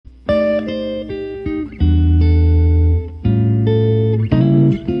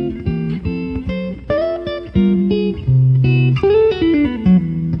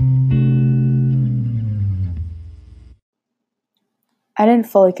I didn't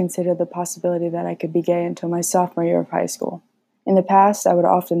fully consider the possibility that I could be gay until my sophomore year of high school. In the past, I would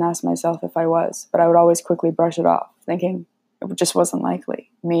often ask myself if I was, but I would always quickly brush it off, thinking it just wasn't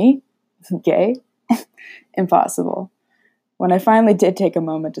likely. Me? Gay? Impossible. When I finally did take a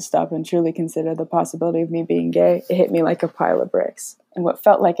moment to stop and truly consider the possibility of me being gay, it hit me like a pile of bricks. In what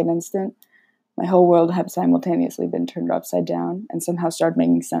felt like an instant, my whole world had simultaneously been turned upside down and somehow started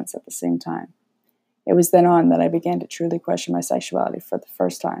making sense at the same time. It was then on that I began to truly question my sexuality for the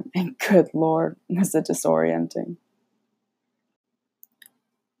first time, and good lord, was it disorienting.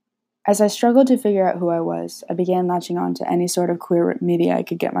 As I struggled to figure out who I was, I began latching on to any sort of queer media I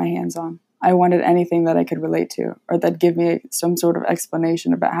could get my hands on. I wanted anything that I could relate to, or that'd give me some sort of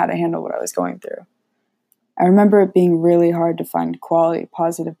explanation about how to handle what I was going through. I remember it being really hard to find quality,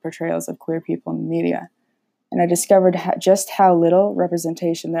 positive portrayals of queer people in the media, and I discovered just how little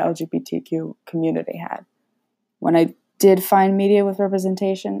representation the LGBTQ community had. When I did find media with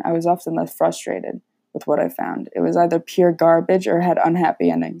representation, I was often left frustrated with what I found. It was either pure garbage or had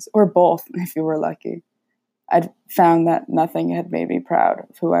unhappy endings, or both, if you were lucky. I'd found that nothing had made me proud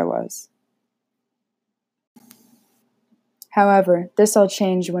of who I was. However, this all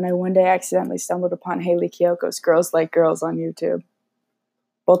changed when I one day accidentally stumbled upon Hayley Kiyoko's Girls Like Girls on YouTube.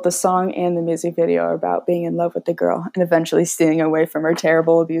 Both the song and the music video are about being in love with the girl and eventually stealing away from her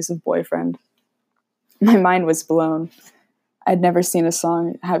terrible, abusive boyfriend. My mind was blown. I'd never seen a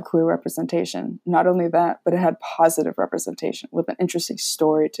song have queer representation. Not only that, but it had positive representation with an interesting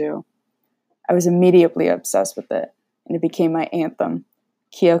story too. I was immediately obsessed with it, and it became my anthem.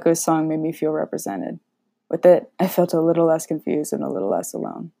 Kiyoko's song made me feel represented. With it, I felt a little less confused and a little less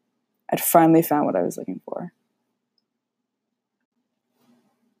alone. I'd finally found what I was looking for.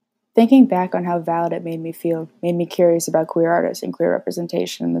 Thinking back on how valid it made me feel made me curious about queer artists and queer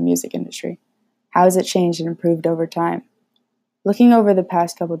representation in the music industry. How has it changed and improved over time? Looking over the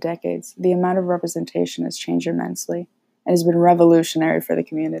past couple decades, the amount of representation has changed immensely and has been revolutionary for the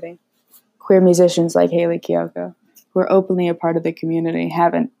community. Queer musicians like Hayley Kiyoko, who are openly a part of the community,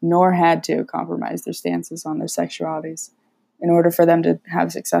 haven't nor had to compromise their stances on their sexualities in order for them to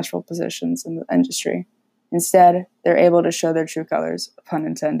have successful positions in the industry. Instead, they're able to show their true colors, pun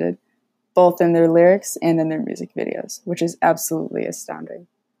intended, both in their lyrics and in their music videos, which is absolutely astounding.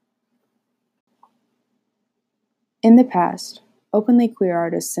 In the past, openly queer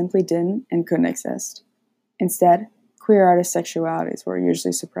artists simply didn't and couldn't exist. Instead, queer artists' sexualities were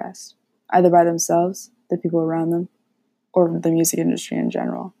usually suppressed, either by themselves, the people around them, or the music industry in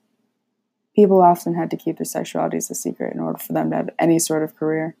general. People often had to keep their sexualities a secret in order for them to have any sort of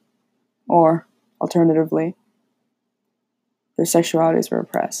career. Or, alternatively, their sexualities were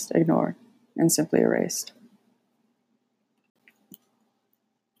oppressed, ignored, and simply erased.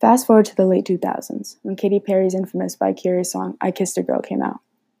 Fast forward to the late 2000s, when Katy Perry's infamous Bi-Curious song, I Kissed a Girl came out.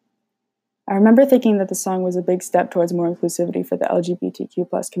 I remember thinking that the song was a big step towards more inclusivity for the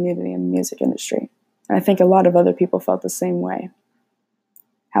LGBTQ+ community in the music industry, and I think a lot of other people felt the same way.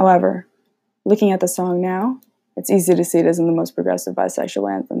 However, looking at the song now, it's easy to see it isn't the most progressive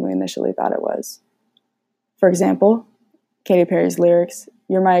bisexual anthem we initially thought it was. For example, Katy Perry's lyrics,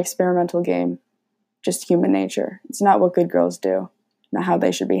 "You're my experimental game, just human nature. It's not what good girls do, not how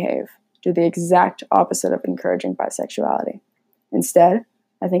they should behave," do the exact opposite of encouraging bisexuality. Instead,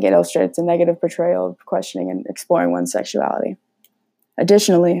 I think it illustrates a negative portrayal of questioning and exploring one's sexuality.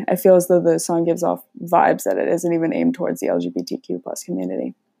 Additionally, I feel as though the song gives off vibes that it isn't even aimed towards the LGBTQ+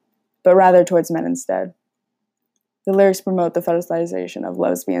 community, but rather towards men instead. The lyrics promote the fetishization of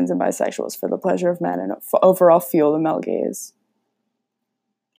lesbians and bisexuals for the pleasure of men and overall fuel the male gaze.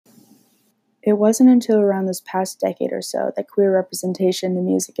 It wasn't until around this past decade or so that queer representation in the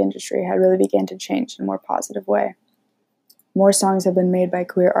music industry had really begun to change in a more positive way. More songs have been made by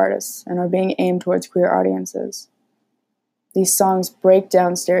queer artists and are being aimed towards queer audiences. These songs break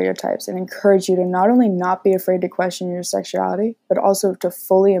down stereotypes and encourage you to not only not be afraid to question your sexuality, but also to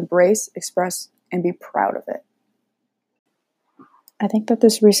fully embrace, express, and be proud of it. I think that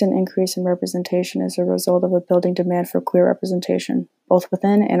this recent increase in representation is a result of a building demand for queer representation, both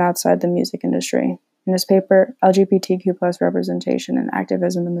within and outside the music industry. In his paper, LGBTQ+ Representation and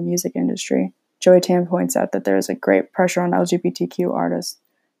Activism in the Music Industry, Joey Tam points out that there is a great pressure on LGBTQ artists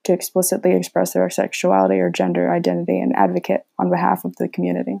to explicitly express their sexuality or gender identity and advocate on behalf of the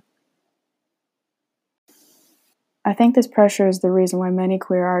community. I think this pressure is the reason why many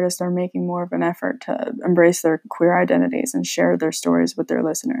queer artists are making more of an effort to embrace their queer identities and share their stories with their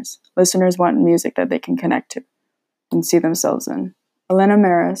listeners. Listeners want music that they can connect to and see themselves in. Elena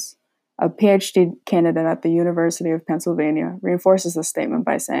Maris, A PhD candidate at the University of Pennsylvania reinforces this statement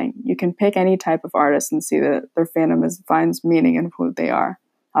by saying, "You can pick any type of artist and see that their fandom finds meaning in who they are,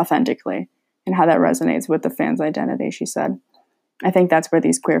 authentically, and how that resonates with the fan's identity," she said. I think that's where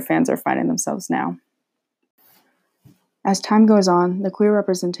these queer fans are finding themselves now. As time goes on, the queer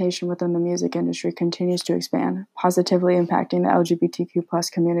representation within the music industry continues to expand, positively impacting the LGBTQ+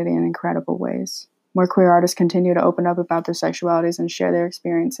 community in incredible ways. More queer artists continue to open up about their sexualities and share their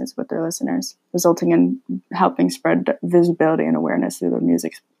experiences with their listeners, resulting in helping spread visibility and awareness through their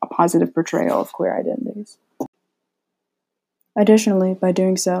music's positive portrayal of queer identities. Additionally, by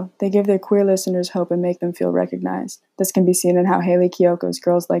doing so, they give their queer listeners hope and make them feel recognized. This can be seen in how Hayley Kiyoko's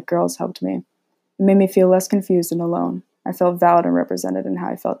Girls Like Girls helped me. It made me feel less confused and alone. I felt valid and represented in how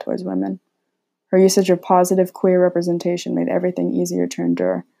I felt towards women. Her usage of positive queer representation made everything easier to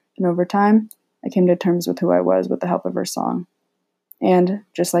endure, and over time, I came to terms with who I was with the help of her song. And,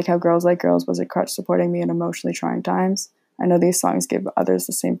 just like how Girls Like Girls was a crutch supporting me in emotionally trying times, I know these songs give others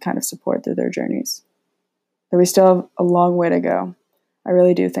the same kind of support through their journeys. Though we still have a long way to go, I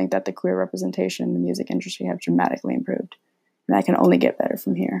really do think that the queer representation in the music industry have dramatically improved, and that can only get better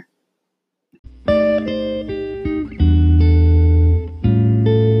from here.